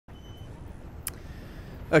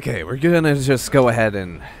Okay, we're gonna just go ahead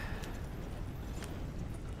and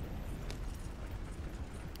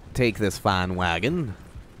take this fine wagon.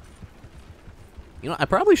 You know, I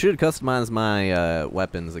probably should customize my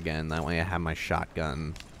weapons again. That way I have my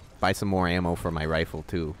shotgun. Buy some more ammo for my rifle,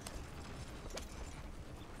 too.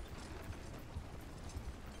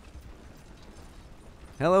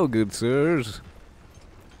 Hello, good sirs.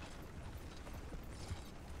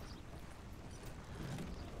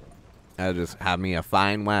 I just have me a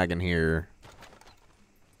fine wagon here.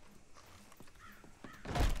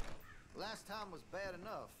 Last time was bad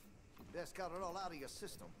enough. You best got it all out of your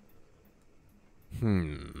system.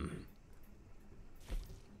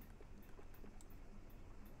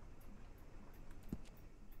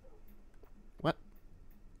 What?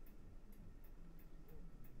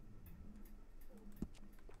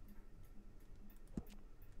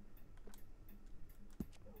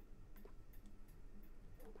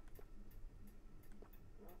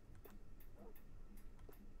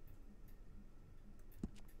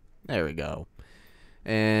 There we go.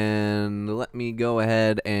 And let me go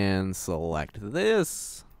ahead and select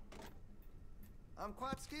this. I'm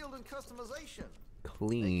quite skilled in customization. Make your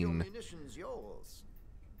Clean. munitions yours.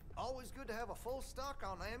 Always good to have a full stock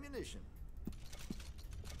on ammunition.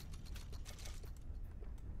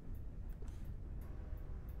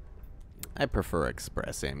 I prefer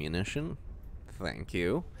express ammunition. Thank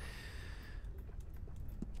you.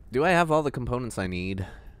 Do I have all the components I need?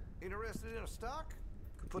 Interested in a stock?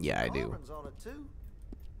 Could put Yeah, some I do. carbons on it too.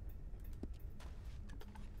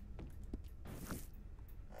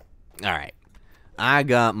 Alright. I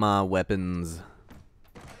got my weapons.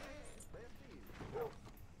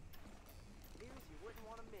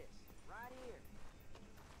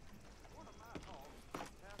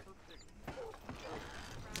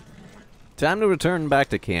 Time to return back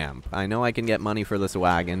to camp. I know I can get money for this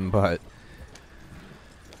wagon, but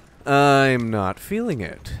I'm not feeling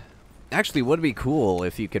it. Actually, would be cool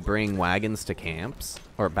if you could bring wagons to camps,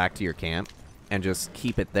 or back to your camp, and just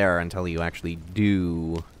keep it there until you actually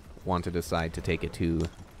do want to decide to take it to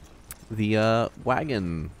the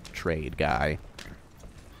wagon trade guy.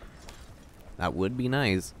 That would be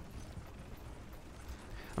nice.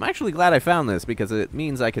 I'm actually glad I found this because it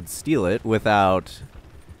means I could steal it without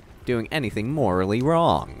doing anything morally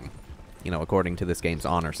wrong. You know, according to this game's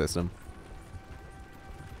honor system.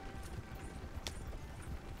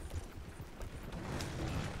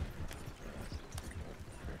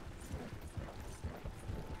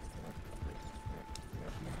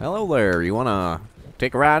 Hello there, you wanna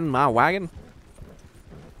take a ride in my wagon?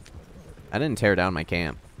 I didn't tear down my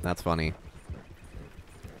camp. That's funny.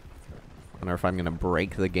 Wonder if I'm gonna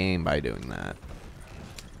break the game by doing that.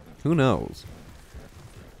 Who knows?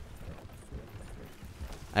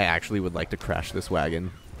 I actually would like to crash this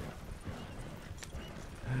wagon.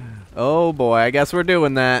 Oh boy, I guess we're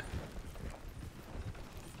doing that.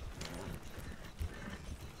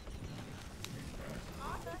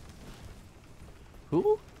 Who?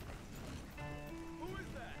 Who is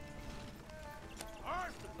that?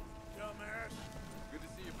 Arthur, dumbass. Good to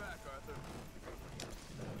see you back,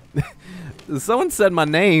 Arthur. Someone said my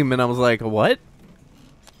name and I was like, what?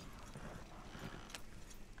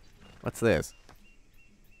 What's this?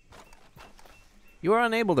 You are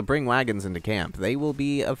unable to bring wagons into camp. They will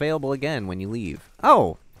be available again when you leave.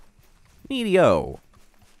 Oh! Neato.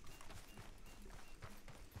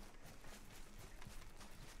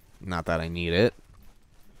 Not that I need it.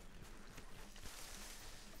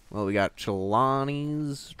 Well, we got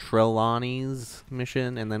Trelawney's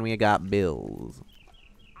mission, and then we got Bill's.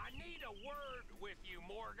 I need a word with you,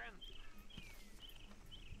 Morgan.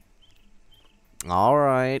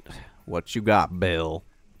 Alright. What you got, Bill?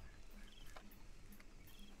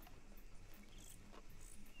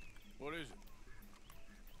 What is it?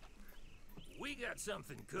 We got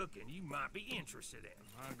something cooking you might be interested in.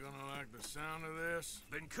 Am I gonna like the sound of this?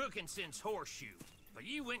 Been cooking since Horseshoe, but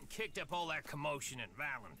you went and kicked up all that commotion in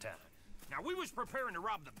Valentine. Now, we was preparing to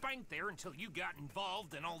rob the bank there until you got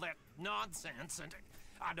involved in all that nonsense, and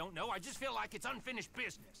I don't know, I just feel like it's unfinished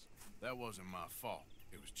business. That wasn't my fault.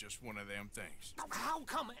 It was just one of them things. How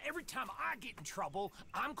come every time I get in trouble,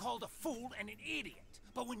 I'm called a fool and an idiot?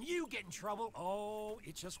 But when you get in trouble, oh,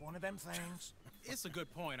 it's just one of them things. It's a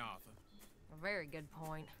good point, Arthur. A very good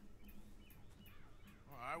point.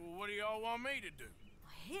 All right, well, what do y'all want me to do?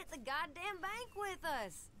 Hit the goddamn bank with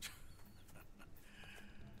us.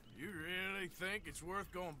 You really think it's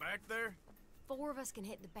worth going back there? 4 of us can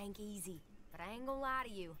hit the bank easy. But I ain't gonna lie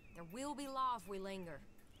to you. There will be law if we linger.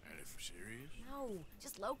 And if we're serious? No,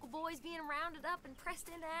 just local boys being rounded up and pressed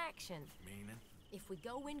into action. Meaning? If we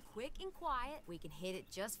go in quick and quiet, we can hit it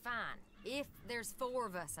just fine. If there's 4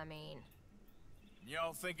 of us, I mean.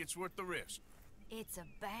 Y'all think it's worth the risk? It's a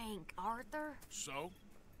bank, Arthur. So?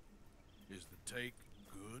 Is the take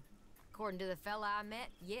good? According to the fella I met,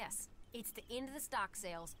 yes. It's the end of the stock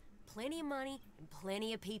sales. Plenty of money and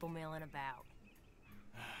plenty of people milling about.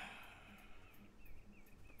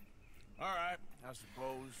 All right, I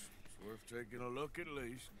suppose it's worth taking a look at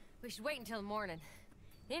least. We should wait until the morning.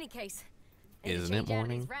 In any case, I Isn't need it to change out of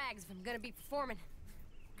morning? these rags if I'm gonna be performing.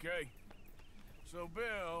 Okay. So,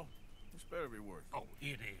 Bill, this better be worth it. Oh,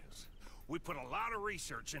 it is. We put a lot of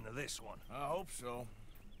research into this one. I hope so.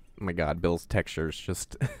 Oh my god, Bill's textures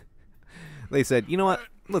just... They said, you know what?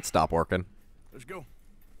 Let's stop working. Let's go.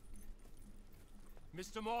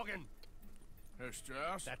 Mr. Morgan, Herr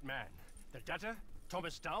Strauss? that man, the debtor,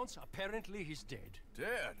 Thomas Downs, apparently he's dead.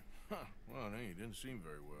 Dead? Huh. Well, he didn't seem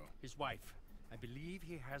very well. His wife, I believe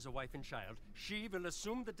he has a wife and child. She will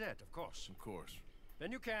assume the debt, of course. Of course.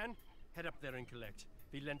 Then you can head up there and collect.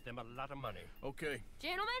 We lent them a lot of money. Okay.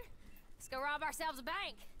 Gentlemen, let's go rob ourselves a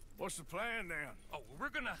bank. What's the plan, then? Oh, we're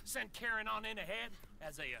gonna send Karen on in ahead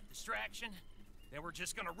as a distraction. Then we're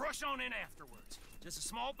just gonna rush on in afterwards. Just a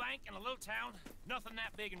small bank in a little town. Nothing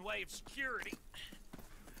that big in way of security.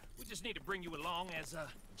 We just need to bring you along as a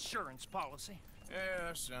insurance policy. Yeah,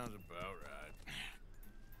 that sounds about right.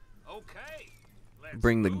 Okay. Let's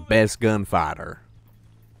Bring the move it. best gunfighter.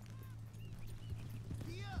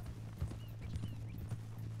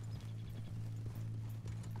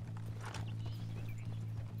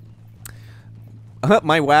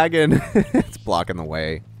 My wagon. It's blocking the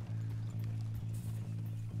way.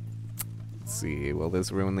 Let's see. Will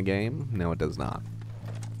this ruin the game? No, it does not.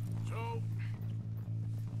 So,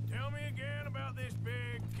 tell me again about this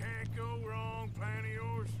big can't-go-wrong plan of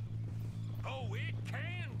yours. Oh, it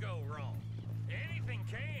can go wrong. Anything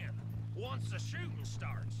can. Once the shooting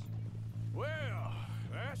starts. Well,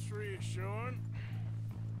 that's reassuring.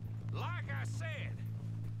 Like I said,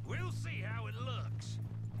 we'll see how it looks.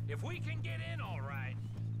 If we can get in all right,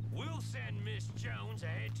 we'll send Miss Jones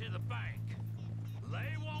ahead to the bank.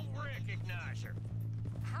 They won't recognize her.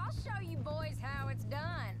 I'll show you boys how it's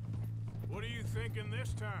done. What are you thinking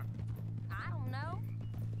this time? I don't know.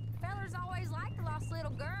 Fellers always liked a lost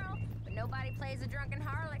little girl, but nobody plays a drunken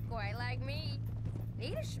harlot quite like me.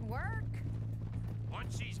 Nita should work.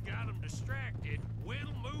 Once she's got them distracted,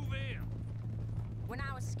 we'll move in. When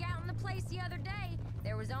I was scouting the place the other day,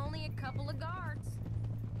 there was only a couple of guards.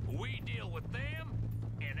 We deal with them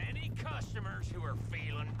and any customers who are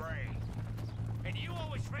feeling brave. And you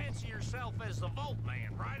always fancy yourself as the Vault Man,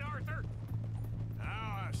 right, Arthur?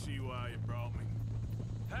 Now I see why you brought me.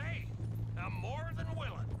 Hey, I'm more than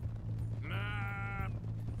willing. Nah,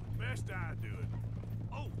 best I do it.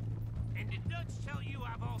 Oh, and did Dutch tell you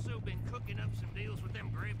I've also been cooking up some deals with them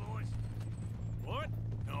Gray Boys? What?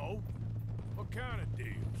 No. What kind of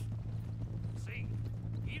deals? See,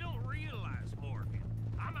 you don't realize, Morgan.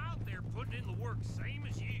 I'm out there putting in the work same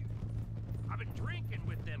as you. I've been drinking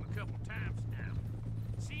with them a couple times now.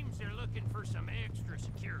 Seems they're looking for some extra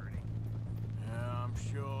security. Yeah, I'm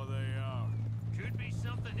sure they are. Could be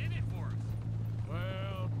something in it for us.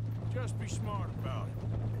 Well, just be smart about it.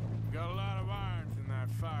 We got a lot of irons in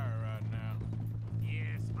that fire right now.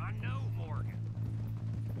 Yes, I know, Morgan.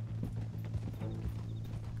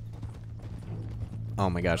 Oh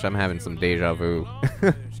my gosh, I'm having some deja vu.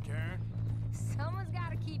 Someone's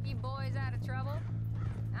gotta keep you boys out of trouble.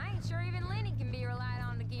 I ain't sure even Lenny can be relied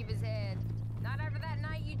on to keep his head. Not after that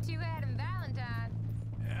night you two had in Valentine.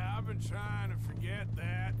 Yeah, I've been trying to forget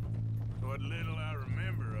that. What little I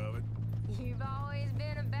remember of it. You've always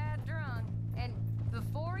been a bad drunk. And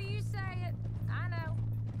before you say it, I know.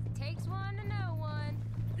 It takes one to know one.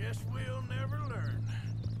 Guess we'll never learn.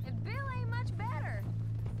 And Bill ain't much better.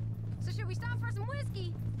 So should we stop for some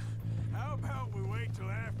whiskey? How about we wait till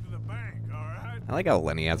after the bank, all right? I like how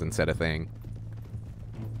Lenny hasn't said a thing.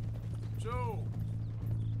 So,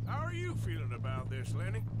 how are you feeling about this,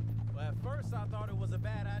 Lenny? Well, at first I thought it was a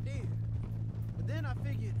bad idea. But then I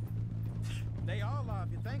figured they all are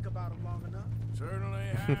if you think about them long enough. Certainly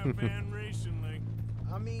have been recently.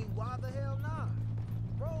 I mean, why the hell not?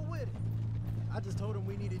 Roll with it. I just told him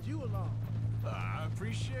we needed you along. I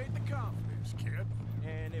appreciate the confidence, kid.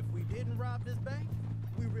 And if we didn't rob this bank,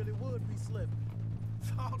 we really would be slipping.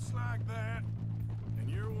 Thoughts like that, and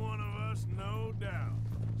you're one of us, no doubt.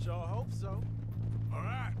 Sure hope so. All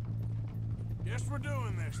right. Guess we're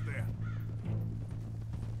doing this then.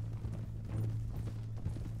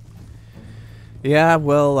 Yeah,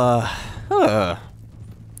 well,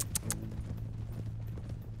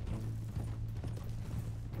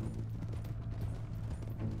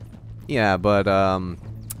 Yeah, but,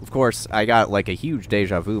 of course, I got, like, a huge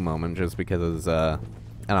deja vu moment just because, I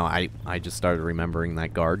don't know, I just started remembering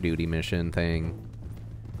that guard duty mission thing.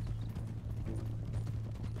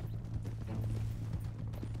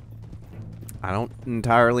 I don't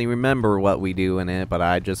entirely remember what we do in it, but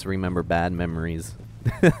I just remember bad memories.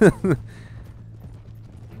 You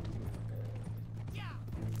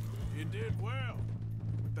did well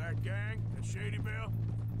with that gang at Shady Belle.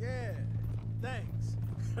 Yeah, thanks.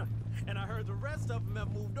 And I heard the rest of them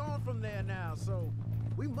have moved on from there now, so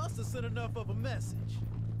we must have sent enough of a message.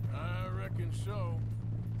 I reckon so.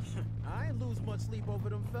 I ain't lose much sleep over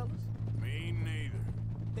them fellas. Me neither.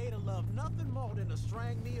 They'd have loved nothing more than to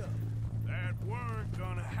strang me up. That weren't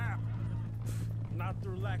gonna happen. Not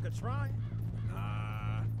through lack of trying.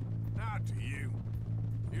 Nah, not to you.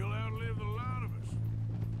 You'll outlive a lot of us.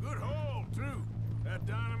 Good haul, too. That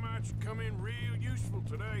dynamite should come in real useful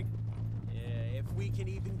today. Yeah, if we can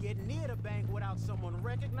even get near the bank without someone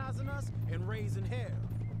recognizing us and raising hell.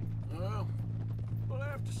 Well, we'll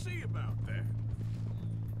have to see about that.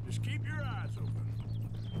 Just keep your eyes open.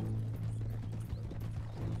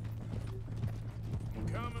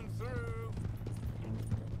 Coming through.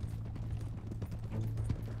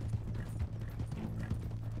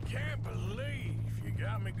 Can't believe you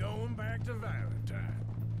got me going back to Valentine.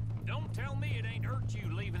 Don't tell me it ain't hurt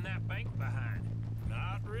you leaving that bank behind.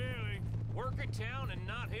 Not really. Work a town and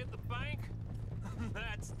not hit the bank?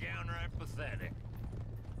 That's downright pathetic.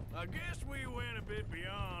 I guess we went a bit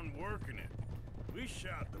beyond working it. We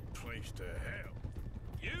shot the place to hell.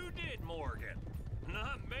 You did, Morgan.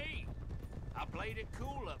 Not me. I played it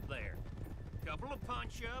cool up there. Couple of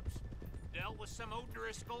punch-ups, dealt with some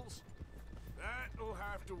O'Driscolls. That'll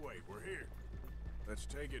have to wait. We're here. Let's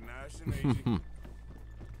take it nice and easy.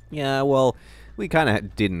 Yeah, well, we kind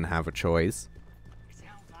of didn't have a choice.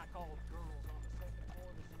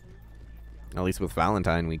 At least with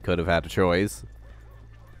Valentine, we could have had a choice.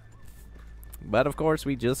 But of course,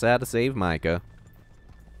 we just had to save Micah.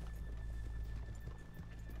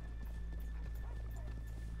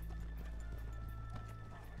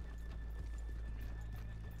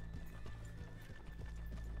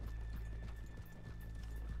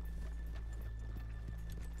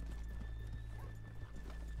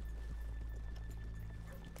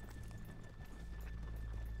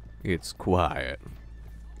 It's quiet.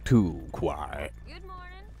 Too quiet. Good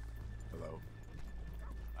morning. Hello.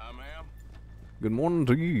 Ma'am. Good morning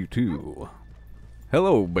to you, too.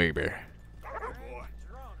 Hello, baby. Boy.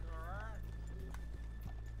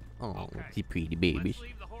 Oh, Okay. you pretty baby. Let's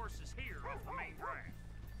leave the horses here off the main drag.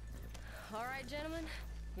 All right, gentlemen.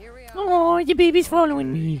 Here we are. Oh, your baby's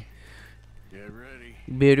following me. Get ready.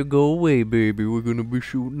 You better go away, baby. We're gonna be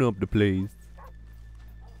shooting up the place.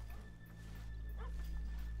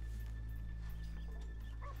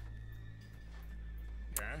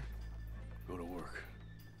 Okay. Go to work.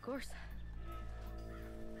 Of course.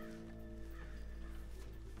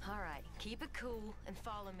 All right, keep it cool and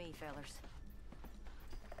follow me, fellers.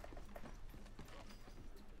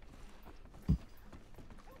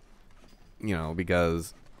 You know,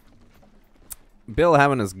 because Bill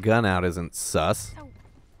having his gun out isn't sus. So,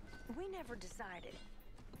 we never decided.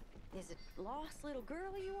 Is it lost little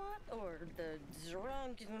girl you want, or the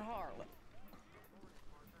drunken harlot?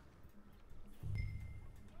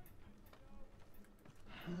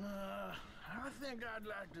 I think I'd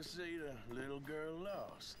like to see the little girl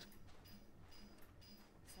lost.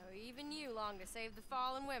 So even you long to save the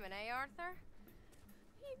fallen women, eh, Arthur?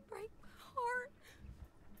 You break my heart.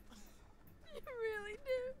 You really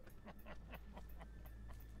do.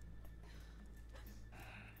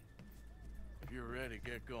 If you're ready,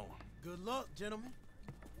 get going. Good luck, gentlemen.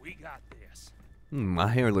 We got this. My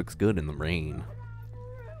hair looks good in the rain.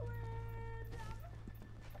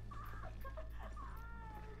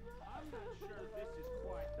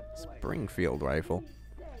 Springfield rifle.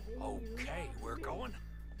 Okay, we're going.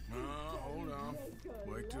 Hold on.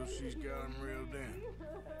 Wait till she's got him reeled in.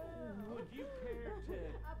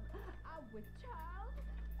 I'm with child,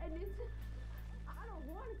 and it's. I don't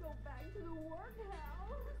want to go back to the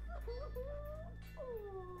workhouse.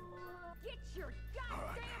 Get your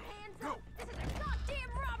goddamn hands Go. up! This is a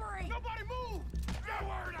goddamn robbery! Nobody move! Get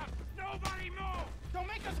word up! Nobody move! Don't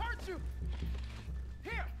make us hurt you!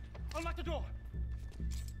 Here! Unlock the door!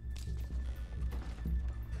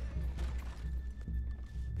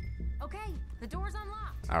 Okay, the door's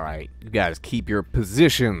unlocked. Alright, you guys keep your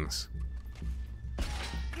positions.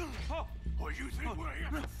 Oh, you think we're here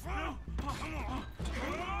for fun? Come on!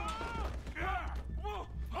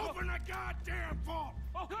 Open the goddamn vault!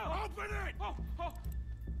 Open it!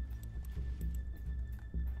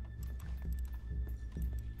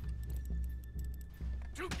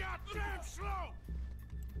 Too goddamn slow!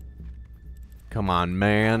 Come on,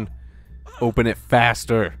 man. Open it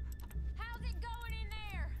faster. How's it going in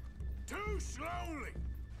there? Too slowly!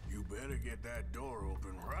 You better get that door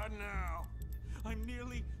open right now. I'm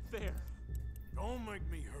nearly there. Don't make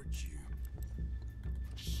me hurt you.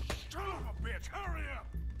 Son of a bitch, hurry up!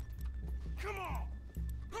 Come on!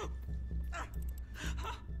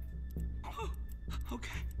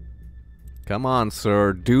 Okay. Come on,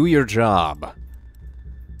 sir. Do your job.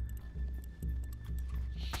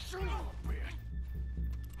 Son of a bitch!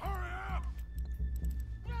 Hurry up!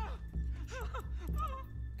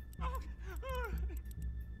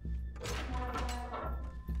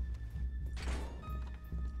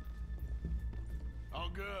 All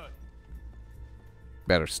good.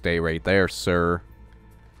 Better stay right there, sir.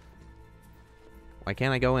 Why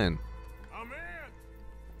can't I go in? I'm in.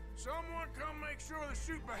 Someone come make sure the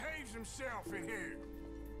chute behaves himself in here.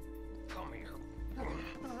 Come here.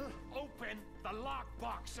 Open the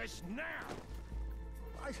lockboxes now!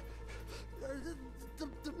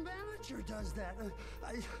 The manager does that.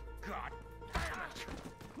 God damn it!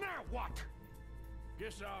 Now what?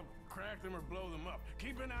 Guess I'll crack them or blow them up.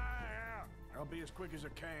 Keep an eye out. I'll be as quick as I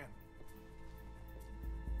can.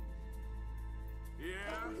 Yeah,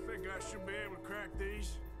 I think I should be able to crack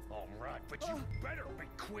these. All right, but you better be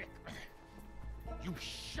quick. You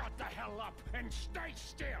shut the hell up and stay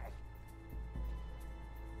still.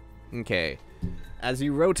 Okay. As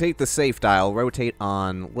you rotate the safe dial, rotate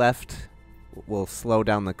on left will slow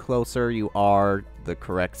down the closer you are the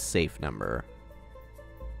correct safe number.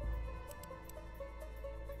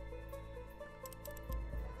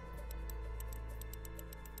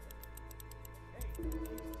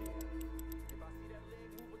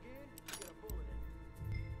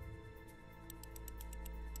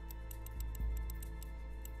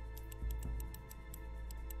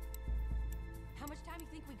 How much time do you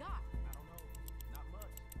think we got? I don't know. Not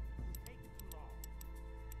much. It's taking too long.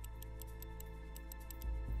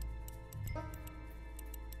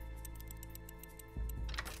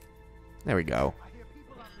 There we go. I hear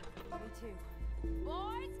people out there. Me too.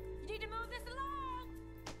 Boys, you need to move this along.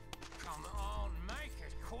 Come on, make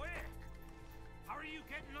it quick. How are you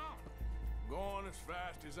getting on? Going as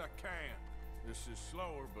fast as I can. This is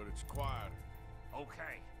slower, but it's quieter.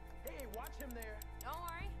 Okay. Hey, watch him there. Don't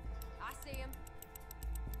worry. I see him.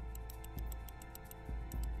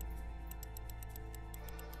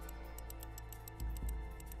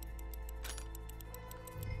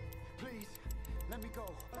 Please, let me go.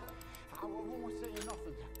 I won't say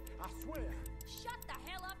nothing. I swear. Shut the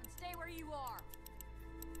hell up and stay where you are.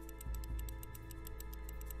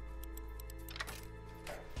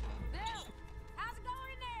 Bill, how's it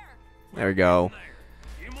going in there? There we go. There.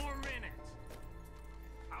 Few more minutes.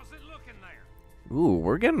 How's it looking there? Ooh,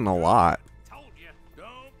 we're getting a lot. Told you.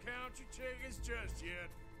 Don't count your chickens just yet.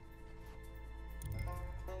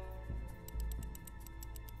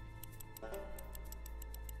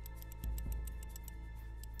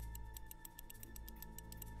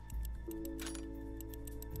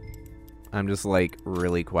 I'm just like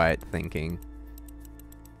really quiet thinking.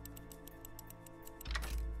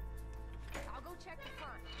 I'll go check the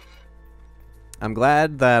front. I'm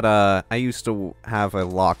glad that I used to have a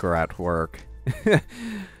locker at work.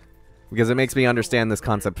 Because it makes me understand this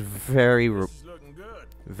concept very, This is looking good.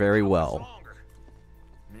 very well. Longer.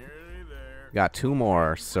 Nearly there. Got two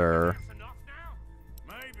more, sir. That's enough now?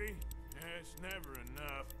 Maybe. It's never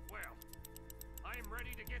enough. Well, I am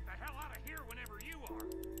ready to get the hell out of here whenever you are.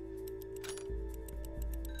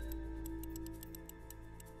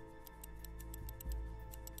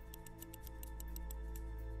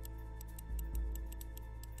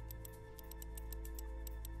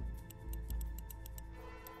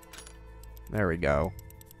 There we go.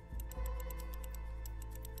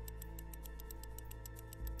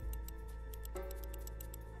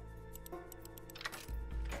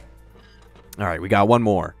 All right, we got one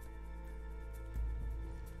more.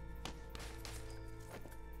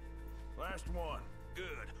 Last one. Good.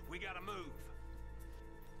 We gotta move.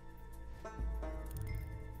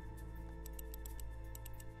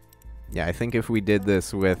 Yeah, I think if we did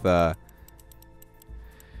this with the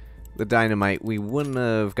dynamite, we wouldn't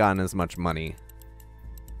have gotten as much money.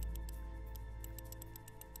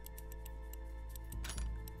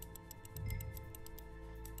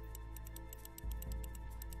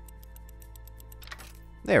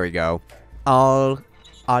 There we go.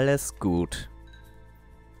 Alles gut.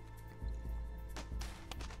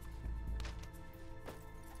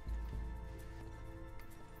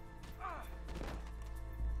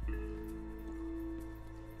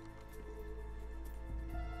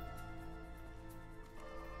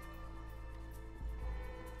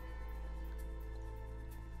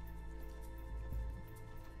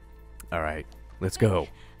 All right, let's go.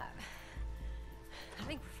 I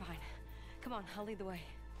think we're fine. Come on, I'll lead the way.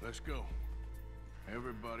 Let's go.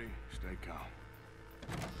 Everybody, stay calm.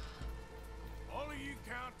 All of you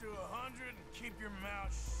count to 100 and keep your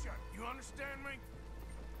mouth shut. You understand me?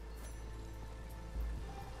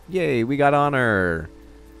 Yay, we got honor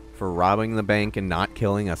for robbing the bank and not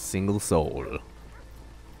killing a single soul.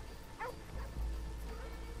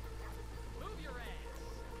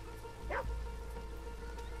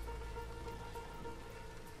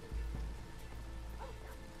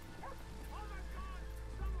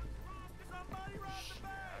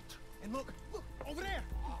 And look, over there.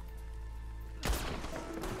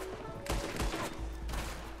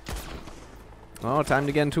 Oh, time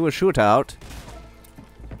to get into a shootout.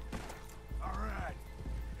 All right.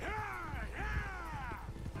 Yeah, yeah.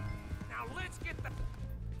 Now let's get the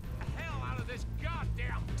hell out of this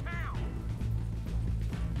goddamn town.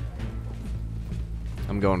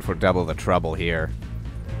 I'm going for double the trouble here.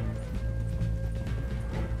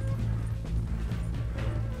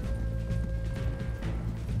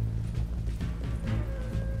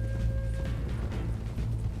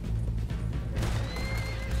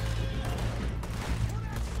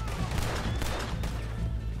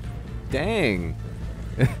 Dang.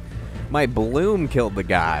 My bloom killed the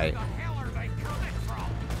guy. Where the hell are they coming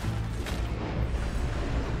from?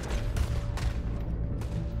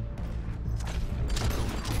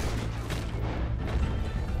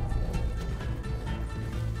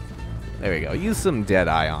 There we go. Use some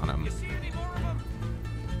Deadeye on him. You see any more of them?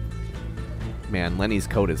 Man, Lenny's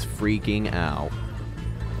coat is freaking out.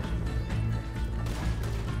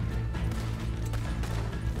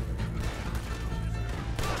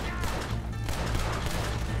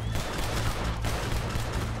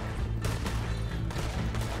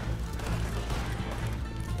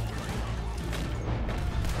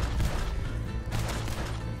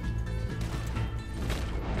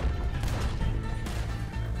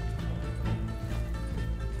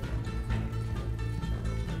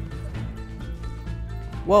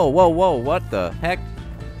 Whoa, whoa, whoa, what the heck?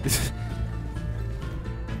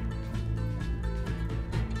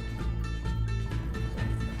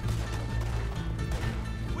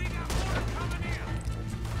 We got more coming in.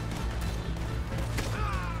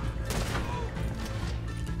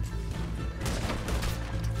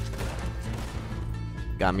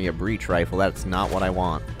 Got me a breach rifle. That's not what I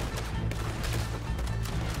want.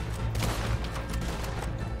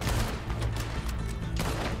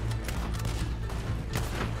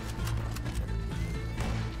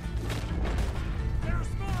 There's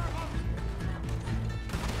more of them.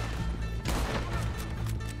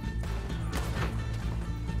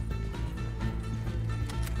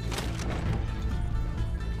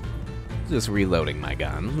 Just reloading my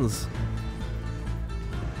guns.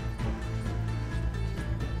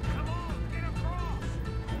 Come on, get across.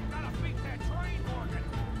 Gotta beat that train, Morgan.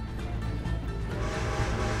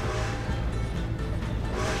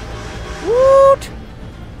 Woot!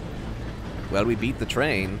 Well, we beat the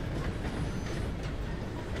train.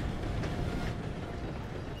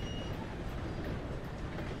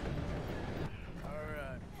 All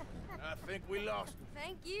right. I think we lost them.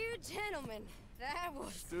 Thank you, gentlemen. That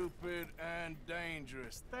was... Stupid and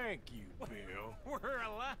dangerous. Thank you, Bill. We're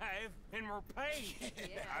alive and we're paid.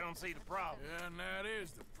 Yeah. I don't see the problem. Yeah, and that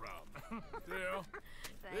is the problem. Still,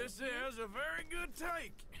 this is a very good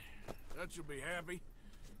take. That you'll be happy,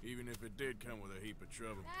 even if it did come with a heap of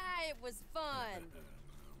trouble. Ah, it was fun.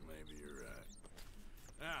 Maybe you're right.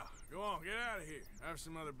 Now, go on, get out of here. I have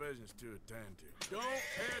some other business to attend to. Don't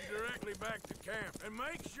head directly back to camp, and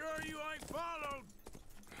make sure you ain't followed.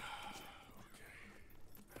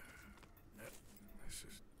 Okay. This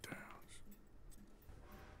is Downs.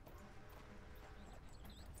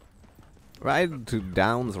 Ride to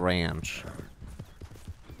Downs Ranch.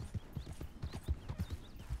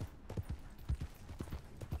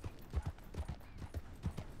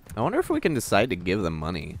 I wonder if we can decide to give them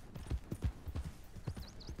money.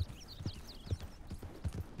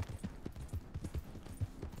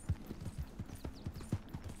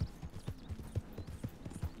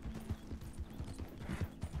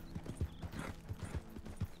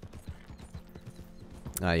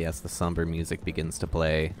 Ah, yes, the somber music begins to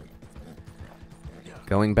play.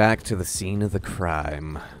 Going back to the scene of the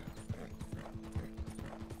crime.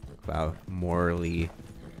 About morally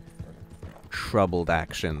troubled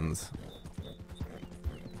actions.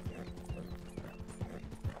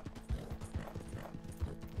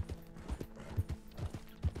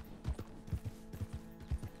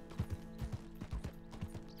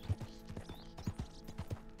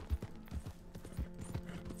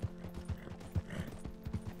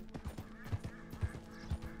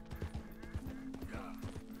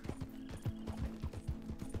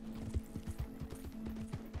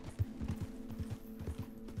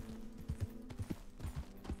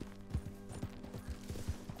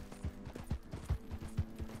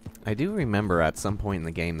 I do remember at some point in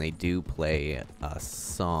the game they do play a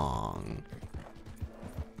song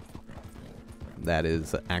that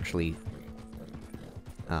is actually,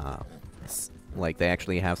 like they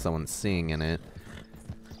actually have someone sing in it.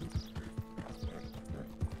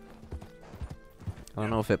 I don't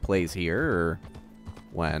know if it plays here or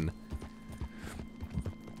when.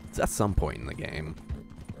 It's at some point in the game.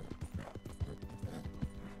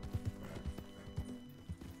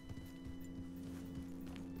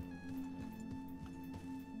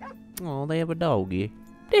 Oh, they have a doggy.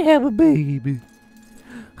 They have a baby.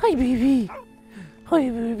 Hi, baby. Hi,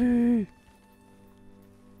 baby.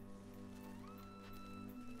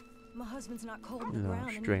 My husband's not cold in the No, ground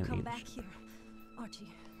and you come Australians. back here.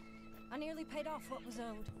 Archie, I nearly paid off what was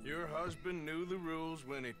owed. Your husband knew the rules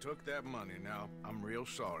when he took that money. Now, I'm real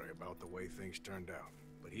sorry about the way things turned out.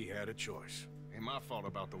 But he had a choice. Ain't my fault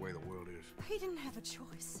about the way the world is. He didn't have a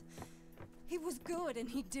choice. He was good and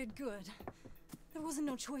he did good. There wasn't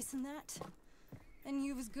no choice in that. And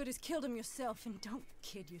you've as good as killed him yourself, and don't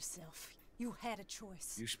kid yourself. You had a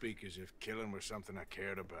choice. You speak as if killing was something I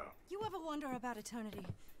cared about. You ever wonder about eternity?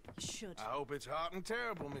 You should. I hope it's hot and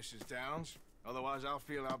terrible, Mrs. Downs. Otherwise, I'll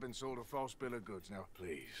feel I've been sold a false bill of goods. Now,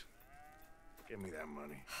 please, give me that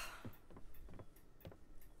money.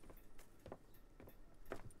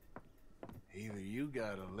 Either you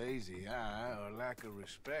got a lazy eye or lack of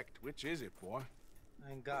respect. Which is it, boy?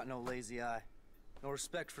 I ain't got no lazy eye. No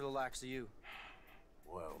respect for the likes of you.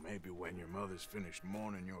 Well, maybe when your mother's finished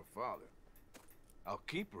mourning your father, I'll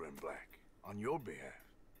keep her in black on your behalf.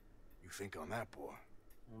 You think on that, boy?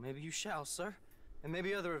 Well, maybe you shall, sir. And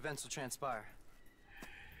maybe other events will transpire.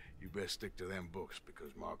 You best stick to them books,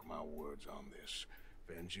 because mark my words on this.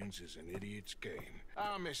 Vengeance is an idiot's game.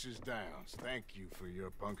 Ah, Mrs. Downs, thank you for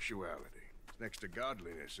your punctuality. It's next to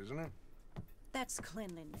godliness, isn't it? That's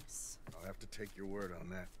cleanliness. I'll have to take your word on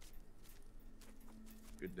that.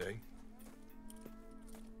 Good day.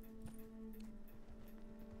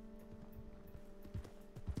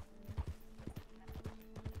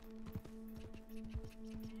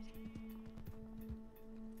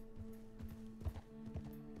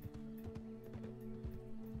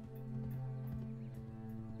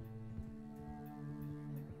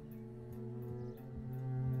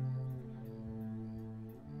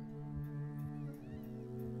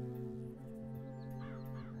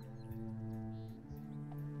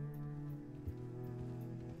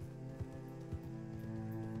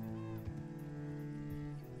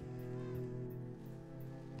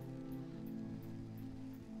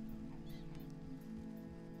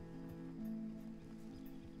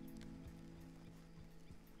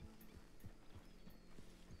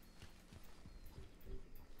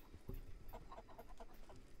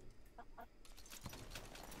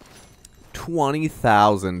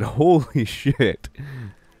 $20,000. Holy shit.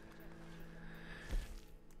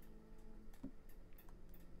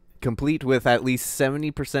 Complete with at least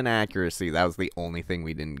 70% accuracy. That was the only thing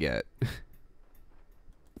we didn't get.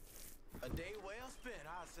 A day well spent,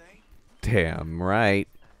 I say. Damn right.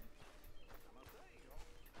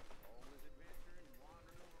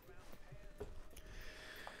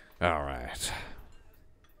 All right.